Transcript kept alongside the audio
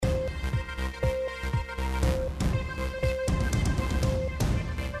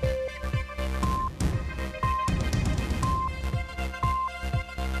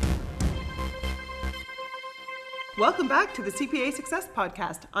Welcome back to the CPA Success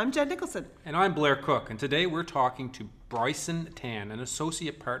Podcast. I'm Jen Nicholson. And I'm Blair Cook, and today we're talking to Bryson Tan, an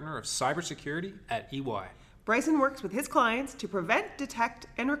associate partner of cybersecurity at EY. Bryson works with his clients to prevent, detect,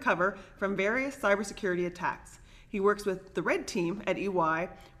 and recover from various cybersecurity attacks. He works with the Red Team at EY,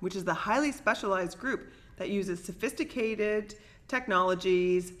 which is the highly specialized group that uses sophisticated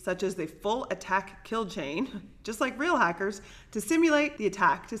technologies such as the full attack kill chain, just like real hackers, to simulate the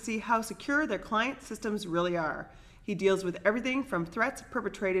attack to see how secure their client systems really are. He deals with everything from threats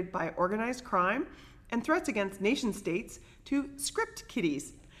perpetrated by organized crime and threats against nation states to script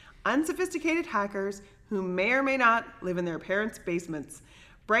kiddies, unsophisticated hackers who may or may not live in their parents' basements.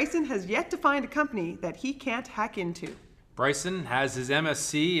 Bryson has yet to find a company that he can't hack into. Bryson has his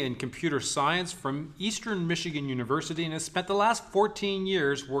MSc in computer science from Eastern Michigan University and has spent the last 14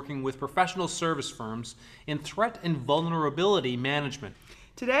 years working with professional service firms in threat and vulnerability management.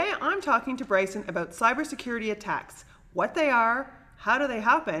 Today, I'm talking to Bryson about cybersecurity attacks, what they are, how do they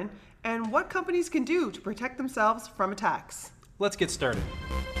happen, and what companies can do to protect themselves from attacks. Let's get started.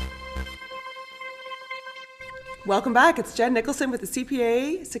 Welcome back. It's Jen Nicholson with the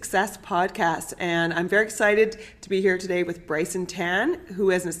CPA Success Podcast, and I'm very excited to be here today with Bryson Tan,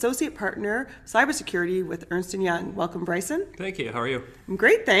 who is an associate partner cybersecurity with Ernst & Young. Welcome, Bryson. Thank you. How are you? I'm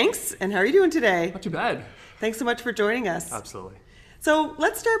great, thanks. And how are you doing today? Not too bad. Thanks so much for joining us. Absolutely. So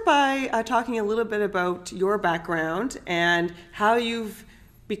let's start by talking a little bit about your background and how you've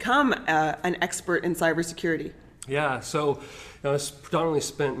become an expert in cybersecurity. Yeah, so I predominantly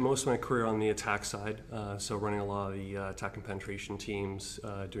spent most of my career on the attack side, so running a lot of the attack and penetration teams,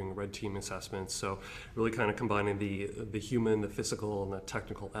 doing red team assessments, so really kind of combining the human, the physical, and the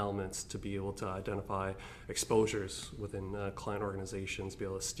technical elements to be able to identify exposures within client organizations, be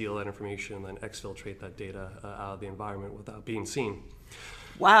able to steal that information, and then exfiltrate that data out of the environment without being seen.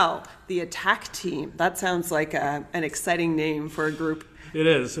 Wow, the attack team. That sounds like an exciting name for a group. It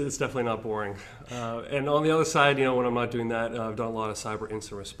is. It's definitely not boring. And on the other side, when I'm not doing that, I've done a lot of cyber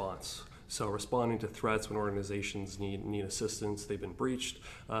incident response. So responding to threats when organizations need assistance, they've been breached.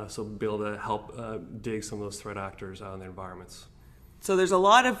 So be able to help dig some of those threat actors out of their environments. So there's a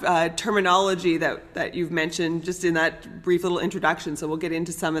lot of terminology that you've mentioned just in that brief little introduction. So we'll get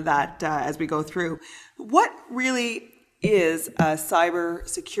into some of that as we go through. What really is a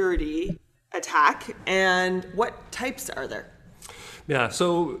cybersecurity attack, and what types are there? Yeah,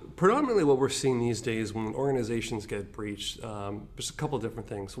 so predominantly what we're seeing these days when organizations get breached, there's a couple of different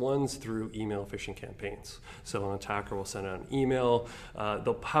things. One's through email phishing campaigns. So an attacker will send out an email,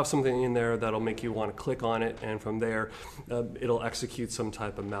 they'll have something in there that'll make you want to click on it, and from there it'll execute some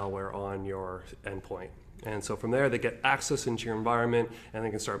type of malware on your endpoint. And so from there, they get access into your environment, and they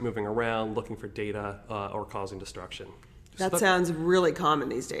can start moving around, looking for data or causing destruction. That sounds really common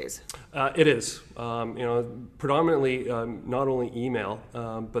these days. It is. Predominantly not only email,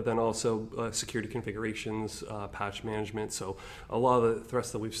 but then also security configurations, patch management. So a lot of the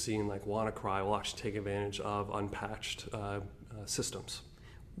threats that we've seen, like WannaCry, will actually take advantage of unpatched systems.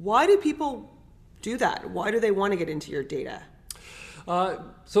 Why do people do that? Why do they want to get into your data?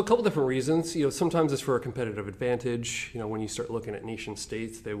 So a couple different reasons. Sometimes it's for a competitive advantage. When you start looking at nation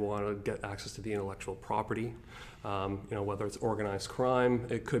states, they want to get access to the intellectual property. Whether it's organized crime,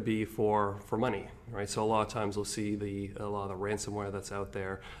 it could be for money, right? So a lot of times we'll see a lot of the ransomware that's out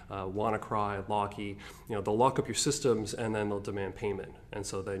there, WannaCry, Locky. They'll lock up your systems and then they'll demand payment, and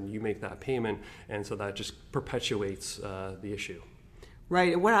so then you make that payment, and so that just perpetuates the issue.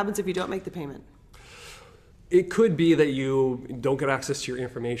 Right. And what happens if you don't make the payment? It could be that you don't get access to your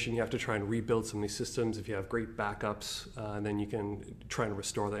information. You have to try and rebuild some of these systems. If you have great backups, then you can try and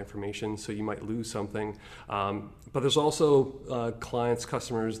restore that information. So you might lose something. But there's also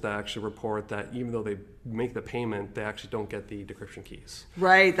customers that actually report that even though they make the payment, they actually don't get the decryption keys.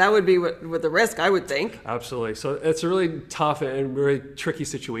 Right. That would be with the risk, I would think. Absolutely. So it's a really tough and very tricky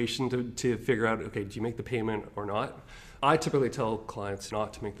situation to figure out, okay, do you make the payment or not? I typically tell clients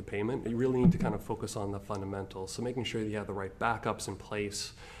not to make the payment. You really need to kind of focus on the fundamentals. So making sure that you have the right backups in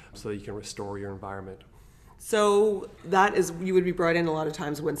place so that you can restore your environment. So that is, you would be brought in a lot of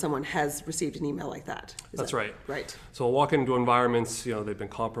times when someone has received an email like that. That's right. Right. So I'll walk into environments, they've been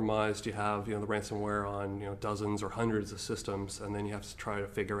compromised. You have, the ransomware on, dozens or hundreds of systems, and then you have to try to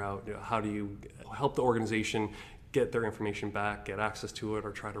figure out, how do you help the organization get their information back, get access to it,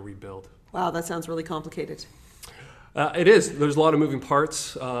 or try to rebuild. Wow, that sounds really complicated. It is. There's a lot of moving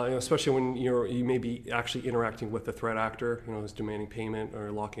parts, especially when you may be actually interacting with the threat actor, who's demanding payment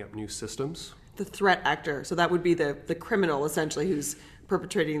or locking up new systems. The threat actor. So that would be the criminal, essentially, who's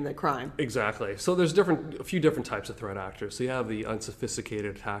perpetrating the crime. Exactly. So there's a few different types of threat actors. So you have the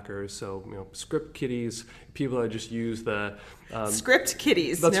unsophisticated attackers. So script kiddies, people that just use the script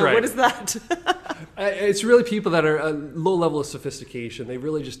kiddies. That's now, right. What is that? It's really people that are a low level of sophistication. They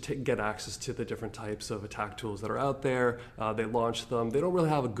really just get access to the different types of attack tools that are out there. They launch them. They don't really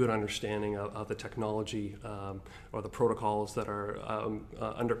have a good understanding of the technology or the protocols that are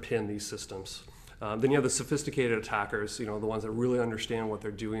underpin these systems. Then you have the sophisticated attackers, the ones that really understand what they're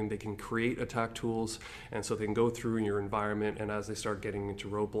doing. They can create attack tools, and so they can go through in your environment, and as they start getting into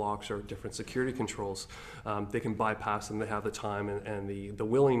roadblocks or different security controls, they can bypass them. They have the time and the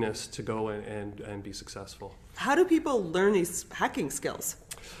willingness to go and be successful. How do people learn these hacking skills?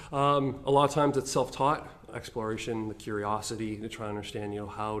 A lot of times it's self-taught. Exploration, the curiosity to try to understand,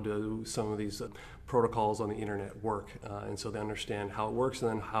 how do some of these protocols on the internet work, and so they understand how it works,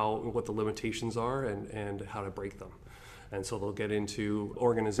 and then what the limitations are, and how to break them. And so they'll get into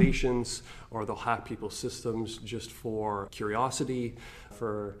organizations, or they'll hack people's systems just for curiosity,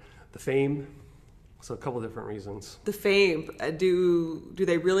 for the fame. So a couple different reasons. The fame, do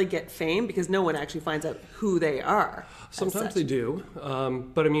they really get fame? Because no one actually finds out who they are. Sometimes they do,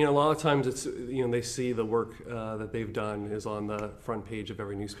 but a lot of times it's they see the work that they've done is on the front page of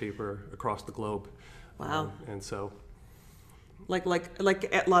every newspaper across the globe. Wow. And so, like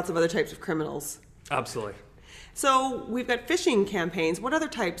lots of other types of criminals. Absolutely. So we've got phishing campaigns. What other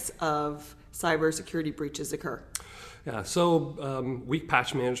types of cybersecurity breaches occur? Yeah, so weak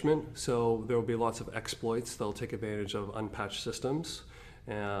patch management. So there will be lots of exploits. They'll take advantage of unpatched systems.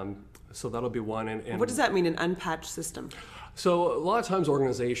 So that'll be one. And what does that mean, an unpatched system? So a lot of times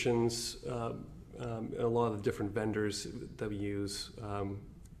organizations, a lot of the different vendors that we use,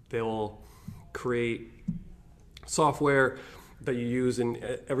 they'll create software that you use in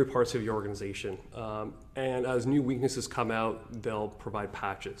every part of your organization. And as new weaknesses come out, they'll provide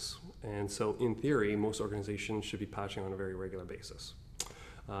patches. And so in theory, most organizations should be patching on a very regular basis.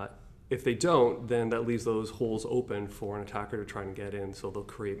 If they don't, then that leaves those holes open for an attacker to try and get in. So they'll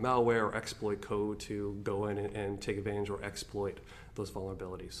create malware or exploit code to go in and take advantage or exploit those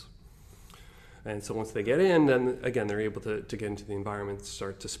vulnerabilities. And so once they get in, then again, they're able to get into the environment,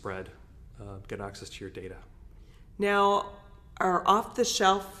 start to spread, get access to your data. Now, are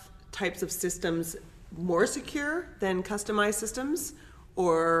off-the-shelf types of systems more secure than customized systems?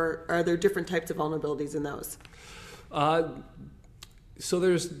 Or are there different types of vulnerabilities in those? So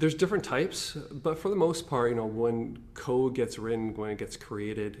there's different types, but for the most part, when code gets written, when it gets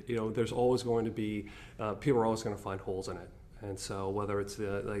created, there's always going to be people are always going to find holes in it. And so whether it's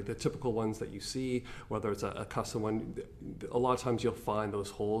the typical ones that you see, whether it's a custom one, a lot of times you'll find those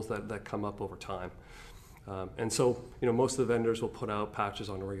holes that come up over time. And so most of the vendors will put out patches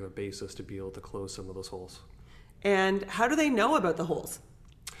on a regular basis to be able to close some of those holes. And how do they know about the holes?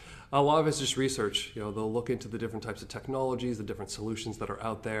 A lot of it's just research. They'll look into the different types of technologies, the different solutions that are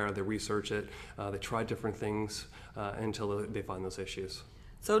out there. They research it. They try different things until they find those issues.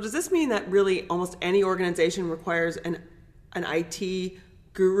 So does this mean that really almost any organization requires an IT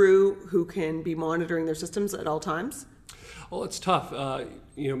guru who can be monitoring their systems at all times? Well, it's tough. A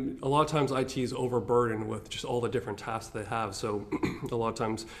lot of times IT is overburdened with just all the different tasks they have. So a lot of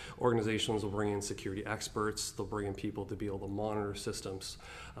times organizations will bring in security experts. They'll bring in people to be able to monitor systems.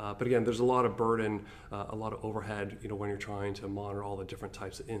 But again, there's a lot of burden, a lot of overhead, when you're trying to monitor all the different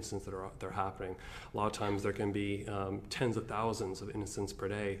types of incidents that are happening. A lot of times there can be tens of thousands of incidents per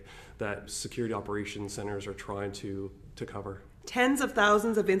day that security operations centers are trying to cover. Tens of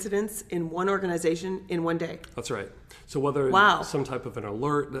thousands of incidents in one organization in one day. That's right. So whether some type of an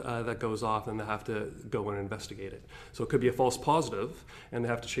alert that goes off, and they have to go and investigate it. So it could be a false positive, and they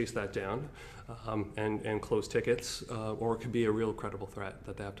have to chase that down and close tickets, or it could be a real credible threat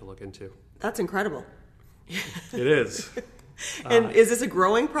that they have to look into. That's incredible. It is. And is this a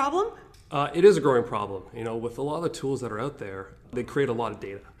growing problem? It is a growing problem. With a lot of the tools that are out there, they create a lot of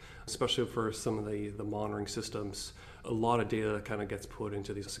data, especially for some of the monitoring systems. A lot of data that kind of gets put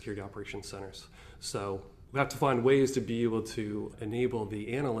into these security operations centers. So we have to find ways to be able to enable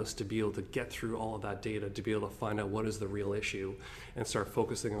the analysts to be able to get through all of that data, to be able to find out what is the real issue and start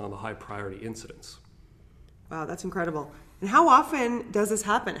focusing on the high priority incidents. Wow, that's incredible. And how often does this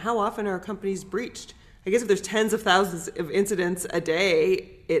happen? How often are companies breached? I guess if there's tens of thousands of incidents a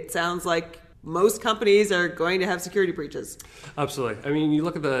day, it sounds like most companies are going to have security breaches. Absolutely. I mean, you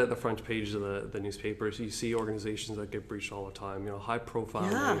look at the front page of the newspapers, you see organizations that get breached all the time, high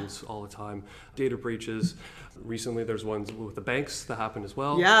profile names all the time, data breaches. Recently, there's ones with the banks that happened as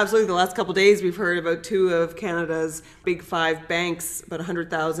well. Yeah, absolutely. The last couple of days, we've heard about two of Canada's big five banks, about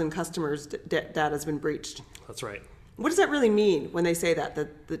 100,000 customers' data has been breached. That's right. What does that really mean when they say that the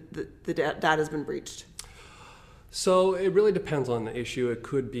data has been breached? So it really depends on the issue. It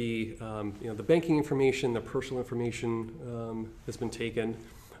could be the banking information, the personal information has been taken.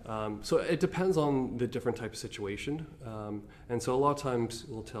 So it depends on the different type of situation. And so a lot of times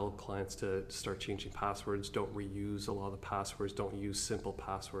we'll tell clients to start changing passwords, don't reuse a lot of the passwords, don't use simple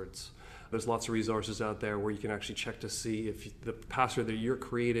passwords. There's lots of resources out there where you can actually check to see if the password that you're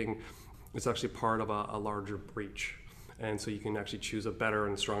creating is actually part of a larger breach. And so you can actually choose a better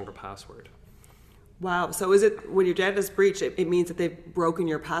and stronger password. Wow. So is it when your data is breached, it means that they've broken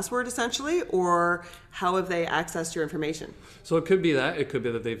your password essentially, or how have they accessed your information? So it could be that. It could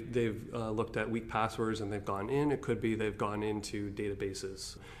be that they've looked at weak passwords and they've gone in. It could be they've gone into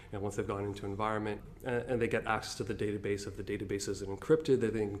databases. And once they've gone into environment and they get access to the database, if the database is encrypted, they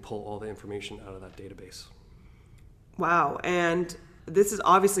then can pull all the information out of that database. Wow. And this is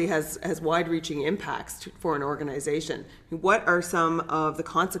obviously has wide-reaching impacts for an organization. What are some of the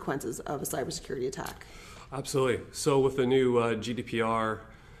consequences of a cybersecurity attack? Absolutely. So with the new GDPR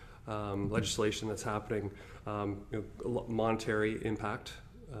legislation that's happening, monetary impact.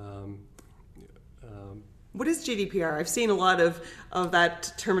 What is GDPR? I've seen a lot of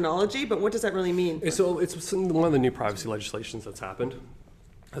that terminology, but what does that really mean? So it's one of the new privacy legislations that's happened.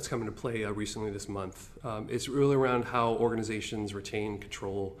 That's come into play recently this month. It's really around how organizations retain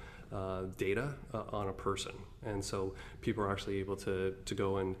control data on a person. And so people are actually able to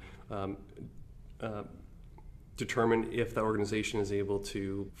go and determine if the organization is able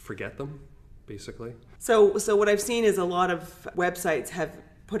to forget them, basically. So what I've seen is a lot of websites have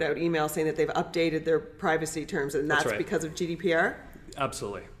put out emails saying that they've updated their privacy terms, and that's right. Because of GDPR?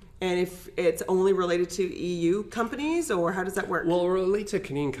 Absolutely. And if it's only related to EU companies, or how does that work? Well, it relates to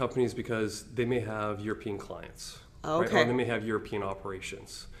Canadian companies because they may have European clients. Okay. Right? Or they may have European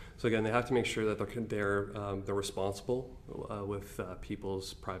operations. So again, they have to make sure that they're responsible with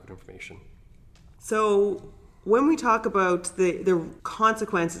people's private information. So when we talk about the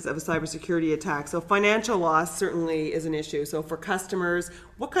consequences of a cybersecurity attack, so financial loss certainly is an issue. So for customers,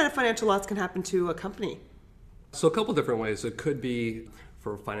 what kind of financial loss can happen to a company? So a couple different ways. It could be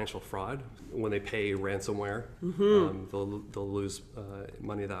for financial fraud. When they pay ransomware, they'll lose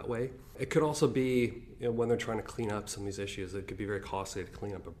money that way. It could also be when they're trying to clean up some of these issues. It could be very costly to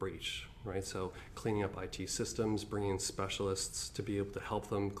clean up a breach, right? So cleaning up IT systems, bringing in specialists to be able to help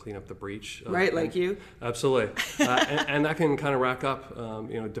them clean up the breach. Right, like you? Absolutely. And that can kind of rack up,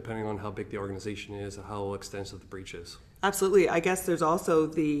 depending on how big the organization is, how extensive the breach is. Absolutely. I guess there's also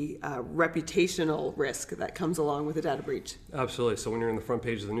the reputational risk that comes along with a data breach. Absolutely. So when you're in the front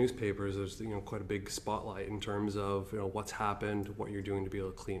page of the newspapers, there's quite a big spotlight in terms of what's happened, what you're doing to be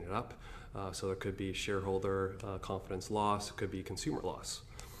able to clean it up. So there could be shareholder confidence loss, it could be consumer loss,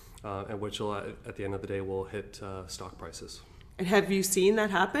 and which will, at the end of the day will hit stock prices. And have you seen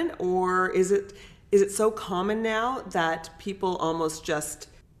that happen, or is it so common now that people almost just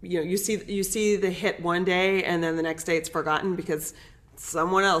you see the hit one day and then the next day it's forgotten because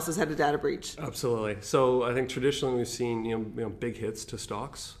someone else has had a data breach? Absolutely. So I think traditionally we've seen big hits to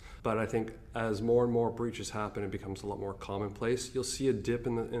stocks, but I think as more and more breaches happen, it becomes a lot more commonplace. You'll see a dip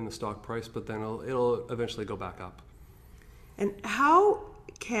in the stock price, but then it'll eventually go back up. And how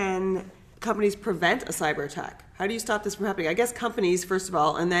can companies prevent a cyber attack? How do you stop this from happening? I guess companies first of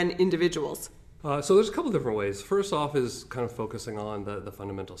all, and then individuals. So there's a couple different ways. First off is kind of focusing on the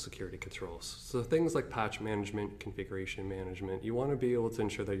fundamental security controls. So things like patch management, configuration management, you want to be able to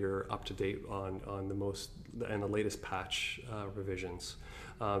ensure that you're up to date on the most and the latest patch revisions,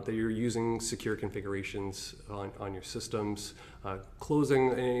 that you're using secure configurations on your systems,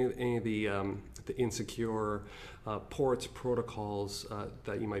 closing any of the insecure ports, protocols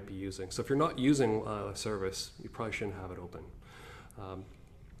that you might be using. So if you're not using a service, you probably shouldn't have it open.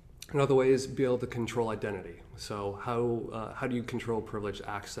 Another way is be able to control identity. So how do you control privileged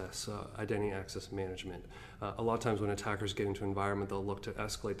access, identity access management? A lot of times when attackers get into an environment, they'll look to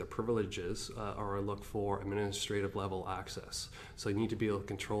escalate their privileges or look for administrative level access. So you need to be able to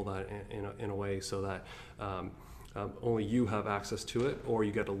control that in a way so that only you have access to it, or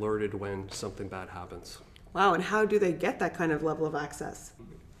you get alerted when something bad happens. Wow, and how do they get that kind of level of access?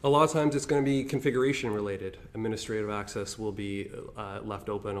 A lot of times it's going to be configuration related. Administrative access will be left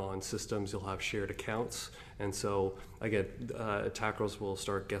open on systems. You'll have shared accounts. And so, again, attackers will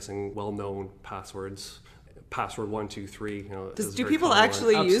start guessing well-known passwords. Password 123. Do people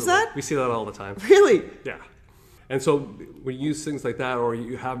actually use that? We see that all the time. Really? Yeah. And so when you use things like that, or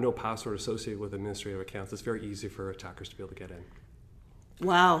you have no password associated with administrative accounts, it's very easy for attackers to be able to get in.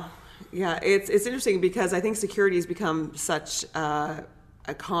 Wow. Yeah, it's interesting because I think security has become such a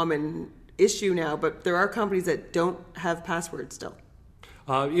common issue now, but there are companies that don't have passwords still.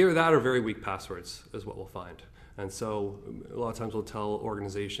 Either that or very weak passwords is what we'll find. And so a lot of times we'll tell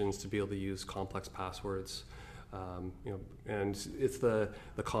organizations to be able to use complex passwords. And it's the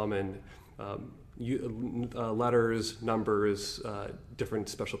common letters, numbers, different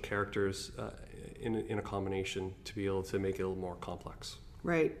special characters in a combination to be able to make it a little more complex.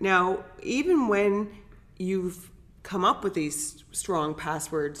 Right. Now, even when you've come up with these strong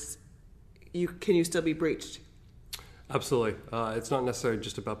passwords, can you still be breached? Absolutely. It's not necessarily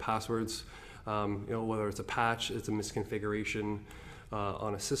just about passwords. Whether it's a patch, it's a misconfiguration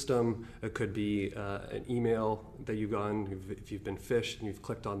on a system. It could be an email that you've gotten if you've been phished and you've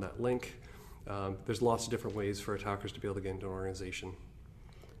clicked on that link. There's lots of different ways for attackers to be able to get into an organization.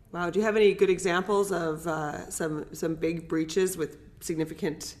 Wow. Do you have any good examples of some big breaches with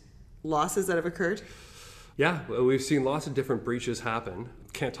significant losses that have occurred? Yeah, we've seen lots of different breaches happen.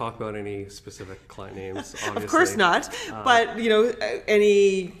 Can't talk about any specific client names, obviously. Of course not. But,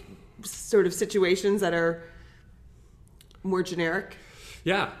 any sort of situations that are more generic?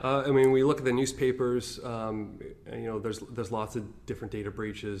 Yeah, we look at the newspapers. There's lots of different data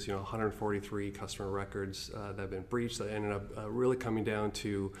breaches. 143 customer records that have been breached that ended up really coming down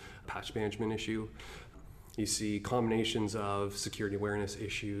to a patch management issue. You see combinations of security awareness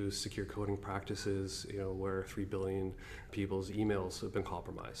issues, secure coding practices. Where 3 billion people's emails have been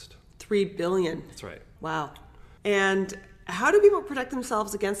compromised. 3 billion. That's right. Wow. And how do people protect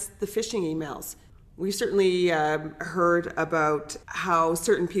themselves against the phishing emails? We've certainly heard about how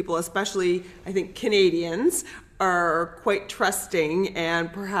certain people, especially I think Canadians, are quite trusting,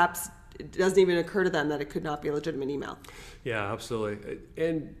 and perhaps it doesn't even occur to them that it could not be a legitimate email. Yeah, absolutely.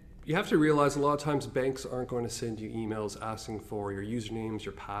 And you have to realize a lot of times banks aren't going to send you emails asking for your usernames,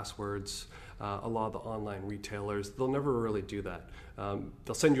 your passwords. A lot of the online retailers, they'll never really do that.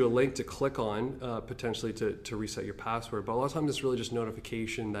 They'll send you a link to click on, potentially to reset your password, but a lot of times it's really just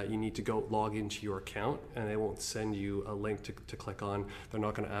notification that you need to go log into your account, and they won't send you a link to click on. They're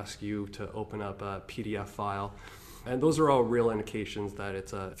not going to ask you to open up a PDF file. And those are all real indications that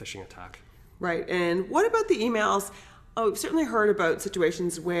it's a phishing attack. Right. And what about the emails? We've certainly heard about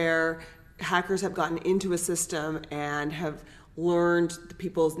situations where hackers have gotten into a system and have learned the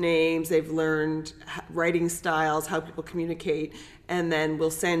people's names, they've learned writing styles, how people communicate, and then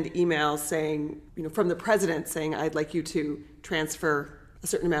will send emails saying, from the president saying, I'd like you to transfer a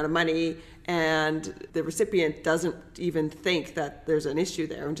certain amount of money, and the recipient doesn't even think that there's an issue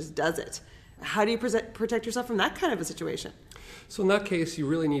there and just does it. How do you protect yourself from that kind of a situation? So in that case, you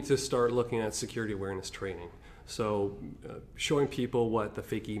really need to start looking at security awareness training. So showing people what the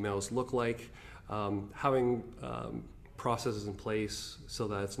fake emails look like, having processes in place so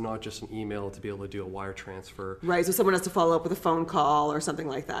that it's not just an email to be able to do a wire transfer. Right, so someone has to follow up with a phone call or something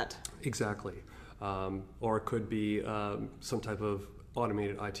like that. Exactly. Or it could be some type of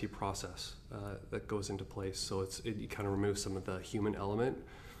automated IT process that goes into place. So it kind of removes some of the human element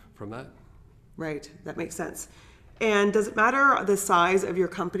from that. Right, that makes sense. And does it matter the size of your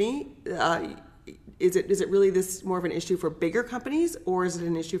company? Is it really this more of an issue for bigger companies, or is it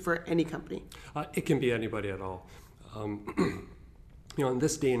an issue for any company? It can be anybody at all. In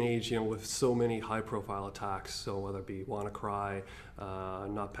this day and age, with so many high-profile attacks, so whether it be WannaCry,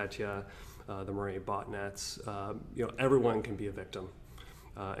 NotPetya, the Murray botnets, everyone can be a victim.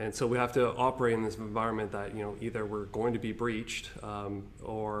 And so we have to operate in this environment that, either we're going to be breached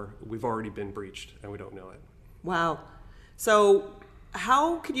or we've already been breached and we don't know it. Wow. So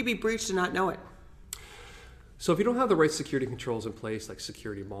how could you be breached and not know it? So if you don't have the right security controls in place, like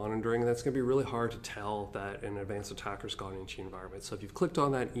security monitoring, that's going to be really hard to tell that an advanced attacker's gone into your environment. So if you've clicked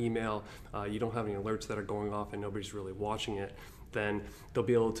on that email, you don't have any alerts that are going off and nobody's really watching it, then they'll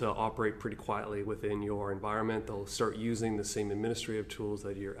be able to operate pretty quietly within your environment. They'll start using the same administrative tools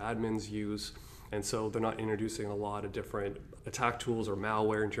that your admins use. And so they're not introducing a lot of different attack tools or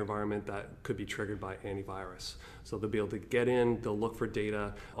malware into your environment that could be triggered by antivirus. So they'll be able to get in, they'll look for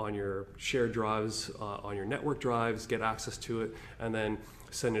data on your shared drives, on your network drives, get access to it, and then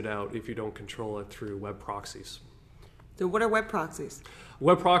send it out if you don't control it through web proxies. So what are web proxies?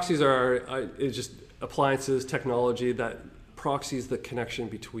 Web proxies are just appliances, technology that proxies the connection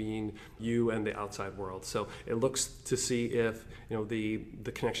between you and the outside world. So it looks to see if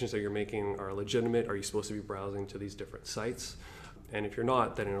the connections that you're making are legitimate. Are you supposed to be browsing to these different sites? And if you're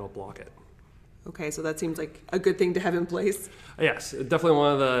not, then it'll block it. Okay, so that seems like a good thing to have in place. Yes, definitely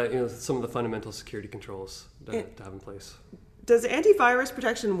one of the some of the fundamental security controls to have in place. Does antivirus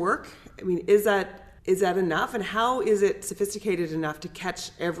protection work? I mean, is that enough? And how is it sophisticated enough to catch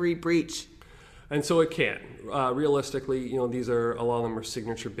every breach? And so it can. Realistically, these are, a lot of them are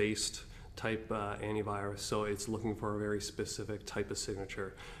signature based. type antivirus, so it's looking for a very specific type of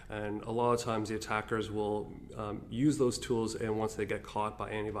signature. And a lot of times the attackers will use those tools, and once they get caught by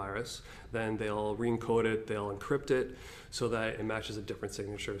antivirus, then they'll re-encode it, they'll encrypt it so that it matches a different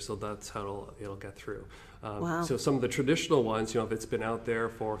signature, so that's how it'll get through. Wow. So some of the traditional ones, if it's been out there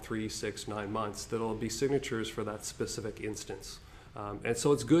for 3, 6, 9 months, there'll be signatures for that specific instance. And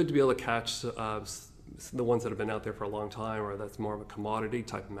so it's good to be able to catch the ones that have been out there for a long time, or that's more of a commodity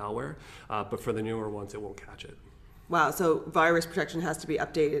type malware, but for the newer ones, it won't catch it. Wow, so virus protection has to be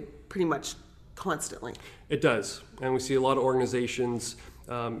updated pretty much constantly. It does, and we see a lot of organizations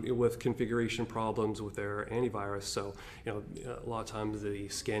with configuration problems with their antivirus. So, a lot of times the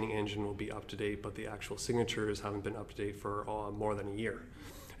scanning engine will be up to date, but the actual signatures haven't been up to date for more than a year.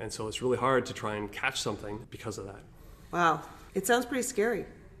 And so it's really hard to try and catch something because of that. Wow, it sounds pretty scary.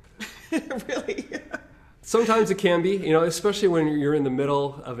 Really. Sometimes it can be, especially when you're in the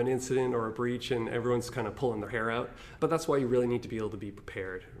middle of an incident or a breach and everyone's kind of pulling their hair out. But that's why you really need to be able to be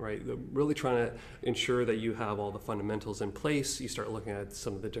prepared, right? Really trying to ensure that you have all the fundamentals in place. You start looking at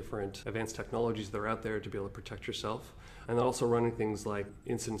some of the different advanced technologies that are out there to be able to protect yourself. And then also running things like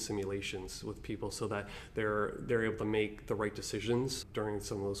incident simulations with people so that they're able to make the right decisions during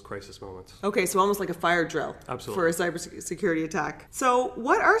some of those crisis moments. Okay, so almost like a fire drill. Absolutely. For a cybersecurity attack. So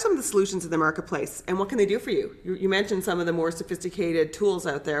what are some of the solutions in the marketplace, and what can they do for you? You mentioned some of the more sophisticated tools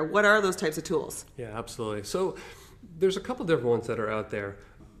out there. What are those types of tools? Yeah, absolutely. So there's a couple different ones that are out there.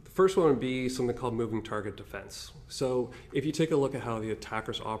 The first one would be something called moving target defense. So if you take a look at how the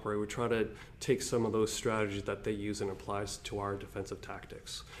attackers operate, we try to take some of those strategies that they use and applies to our defensive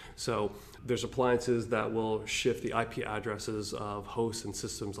tactics. So there's appliances that will shift the IP addresses of hosts and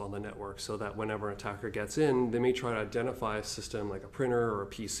systems on the network so that whenever an attacker gets in, they may try to identify a system like a printer or a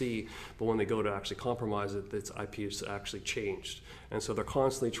PC, but when they go to actually compromise it, its IP is actually changed. And so they're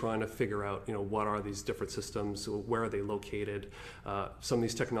constantly trying to figure out, what are these different systems, where are they located? Some of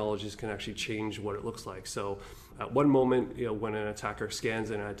these technologies can actually change what it looks like. So at one moment, when an attacker scans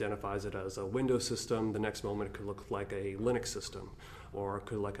and identifies it as a Windows system, the next moment it could look like a Linux system, or it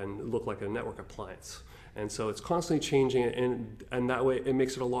could look like a network appliance. And so it's constantly changing, and that way it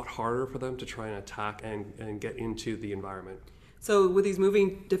makes it a lot harder for them to try and attack and get into the environment. So with these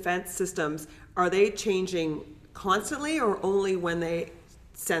moving defense systems, are they changing constantly or only when they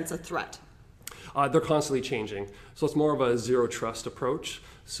sense a threat? They're constantly changing. So it's more of a zero trust approach.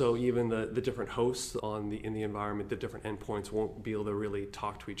 So even the different hosts in the environment, the different endpoints won't be able to really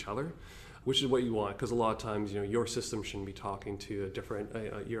talk to each other, which is what you want, because a lot of times your system shouldn't be talking to a different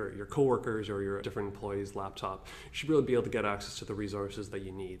your coworkers or your different employees' laptop. You should really be able to get access to the resources that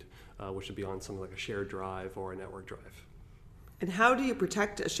you need, which would be on something like a shared drive or a network drive. And how do you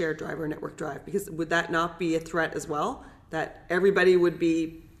protect a shared drive or a network drive? Because would that not be a threat as well? That everybody would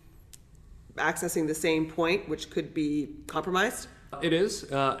be accessing the same point, which could be compromised? It is,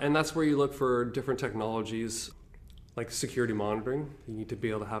 and that's where you look for different technologies like security monitoring. You need to be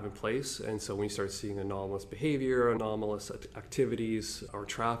able to have in place, and so when you start seeing anomalous behavior, anomalous activities, or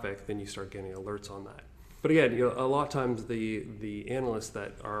traffic, then you start getting alerts on that. But again, a lot of times the analysts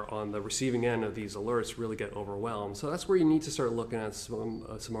that are on the receiving end of these alerts really get overwhelmed. So that's where you need to start looking at some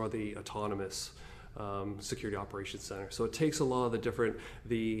more of the autonomous security operations center. So it takes a lot of the different,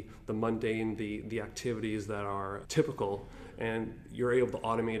 the mundane, the activities that are typical, and you're able to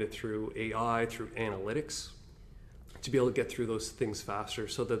automate it through AI, through analytics, to be able to get through those things faster,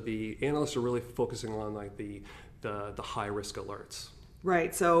 so that the analysts are really focusing on like the high risk alerts.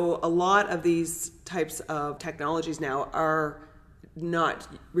 Right. So a lot of these types of technologies now are not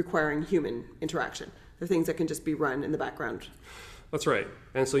requiring human interaction. They're things that can just be run in the background. That's right.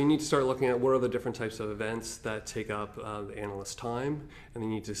 And so you need to start looking at what are the different types of events that take up the analyst's time, and you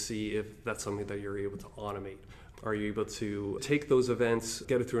need to see if that's something that you're able to automate. Are you able to take those events,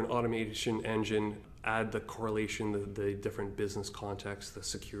 get it through an automation engine, add the correlation, the different business context, the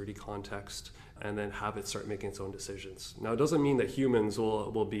security context, and then have it start making its own decisions. Now, it doesn't mean that humans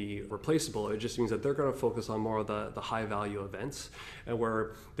will be replaceable. It just means that they're going to focus on more of the high value events, and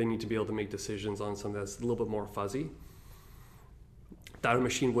where they need to be able to make decisions on something that's a little bit more fuzzy that a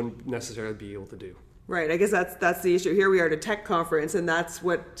machine wouldn't necessarily be able to do. Right. I guess that's the issue. Here we are at a tech conference, and that's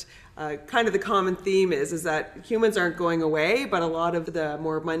what kind of the common theme is that humans aren't going away, but a lot of the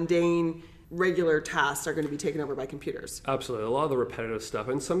more mundane, regular tasks are going to be taken over by computers. Absolutely. A lot of the repetitive stuff,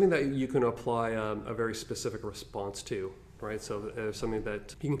 and something that you can apply a very specific response to, right? So something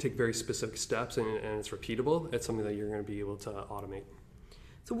that you can take very specific steps and it's repeatable. It's something that you're going to be able to automate.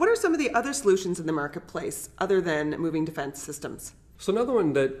 So what are some of the other solutions in the marketplace other than moving defense systems? So another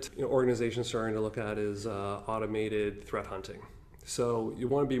one that organizations are starting to look at is automated threat hunting. So you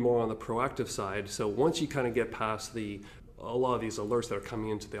want to be more on the proactive side. So once you kind of get past a lot of these alerts that are coming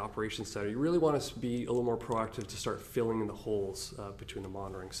into the operations center, you really want to be a little more proactive to start filling in the holes between the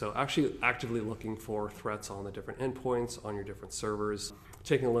monitoring. So actually actively looking for threats on the different endpoints, on your different servers,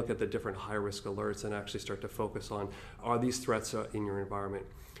 taking a look at the different high-risk alerts and actually start to focus on, are these threats in your environment?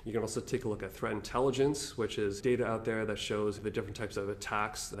 You can also take a look at threat intelligence, which is data out there that shows the different types of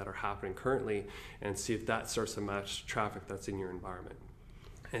attacks that are happening currently, and see if that starts to match traffic that's in your environment.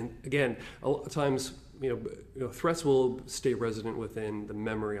 And again, a lot of times, threats will stay resident within the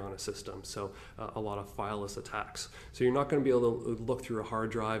memory on a system. So a lot of fileless attacks. So you're not going to be able to look through a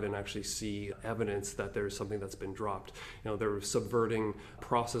hard drive and actually see evidence that there's something that's been dropped. They're subverting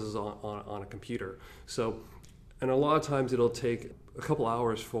processes on a computer. And a lot of times it'll take a couple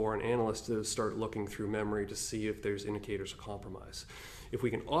hours for an analyst to start looking through memory to see if there's indicators of compromise. If we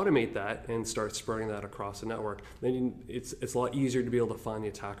can automate that and start spreading that across the network, then it's a lot easier to be able to find the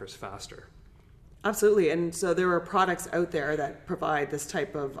attackers faster. Absolutely. And so there are products out there that provide this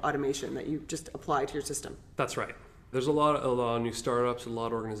type of automation that you just apply to your system. That's right. There's a lot of new startups, a lot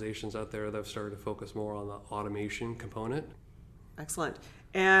of organizations out there that have started to focus more on the automation component. Excellent.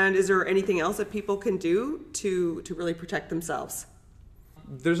 And is there anything else that people can do to really protect themselves?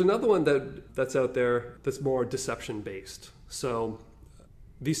 There's another one that's out there that's more deception-based. So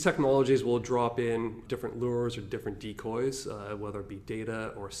these technologies will drop in different lures or different decoys, whether it be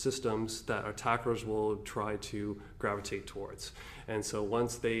data or systems that attackers will try to gravitate towards. And so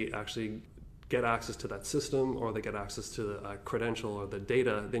once they actually get access to that system or they get access to the credential or the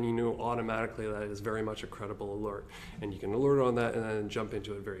data, then you know automatically that is very much a credible alert. And you can alert on that and then jump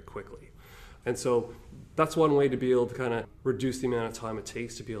into it very quickly. And so that's one way to be able to kind of reduce the amount of time it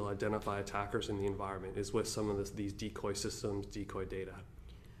takes to be able to identify attackers in the environment is with some of these decoy systems, decoy data.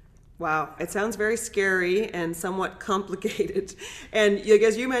 Wow, it sounds very scary and somewhat complicated. And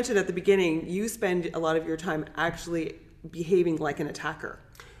as you mentioned at the beginning, you spend a lot of your time actually behaving like an attacker.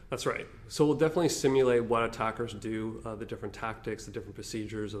 That's right. So we'll definitely simulate what attackers do, the different tactics, the different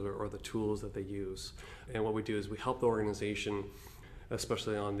procedures, or the tools that they use. And what we do is we help the organization,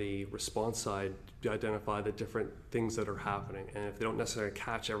 especially on the response side, to identify the different things that are happening. And if they don't necessarily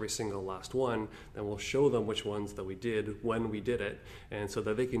catch every single last one, then we'll show them which ones that we did, when we did it, and so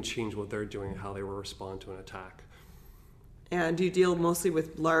that they can change what they're doing and how they will respond to an attack. And do you deal mostly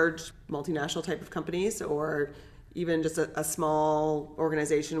with large multinational type of companies or even just a small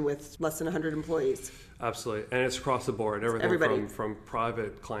organization with less than 100 employees? Absolutely, and it's across the board. Everything Everybody. from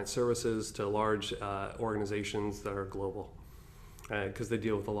private client services to large organizations that are global, because they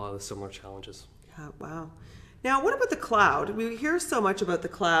deal with a lot of the similar challenges. Yeah, wow. Now, what about the cloud? We hear so much about the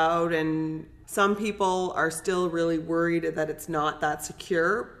cloud, and some people are still really worried that it's not that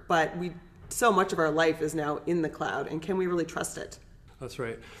secure, but so much of our life is now in the cloud, and can we really trust it? That's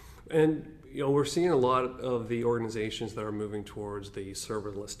right. And we're seeing a lot of the organizations that are moving towards the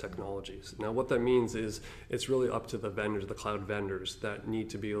serverless technologies. Now, what that means is it's really up to the vendors, the cloud vendors, that need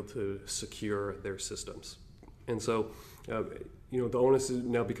to be able to secure their systems. And so, the onus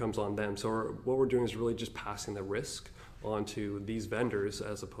now becomes on them. So what we're doing is really just passing the risk onto these vendors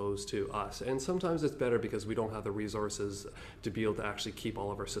as opposed to us. And sometimes it's better because we don't have the resources to be able to actually keep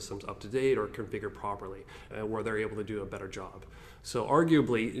all of our systems up to date or configured properly, where they're able to do a better job. So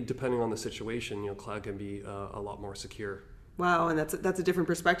arguably, depending on the situation, cloud can be a lot more secure. Wow, and that's a different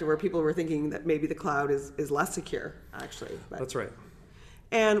perspective where people were thinking that maybe the cloud is less secure, actually. That's right.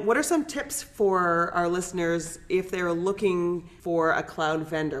 And what are some tips for our listeners if they're looking for a cloud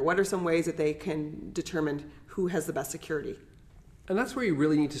vendor? What are some ways that they can determine who has the best security? And that's where you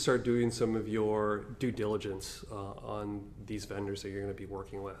really need to start doing some of your due diligence on these vendors that you're going to be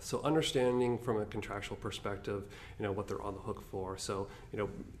working with. So understanding from a contractual perspective, what they're on the hook for. So,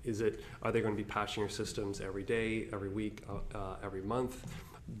 are they going to be patching your systems every day, every week, every month?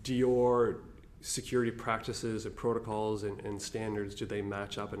 Do your security practices and protocols and standards, do they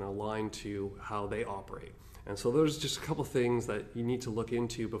match up and align to how they operate? And so there's just a couple things that you need to look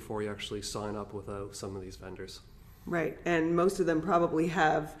into before you actually sign up with some of these vendors. Right, and most of them probably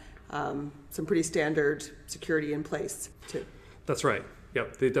have some pretty standard security in place too. That's right.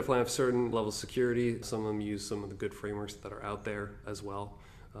 Yep, they definitely have certain levels of security. Some of them use some of the good frameworks that are out there as well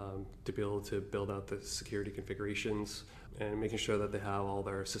to be able to build out the security configurations and making sure that they have all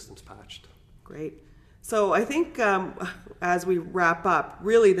their systems patched. Great. So I think as we wrap up,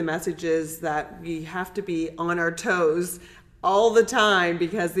 really the message is that we have to be on our toes all the time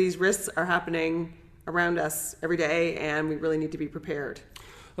because these risks are happening around us every day and we really need to be prepared.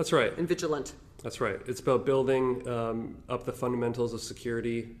 That's right. And vigilant. That's right. It's about building up the fundamentals of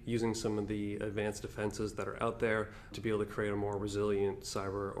security, using some of the advanced defenses that are out there to be able to create a more resilient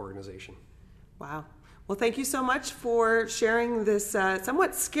cyber organization. Wow. Well, thank you so much for sharing this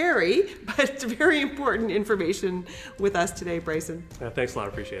somewhat scary but very important information with us today, Bryson. Thanks a lot.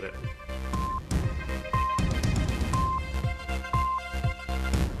 Appreciate it.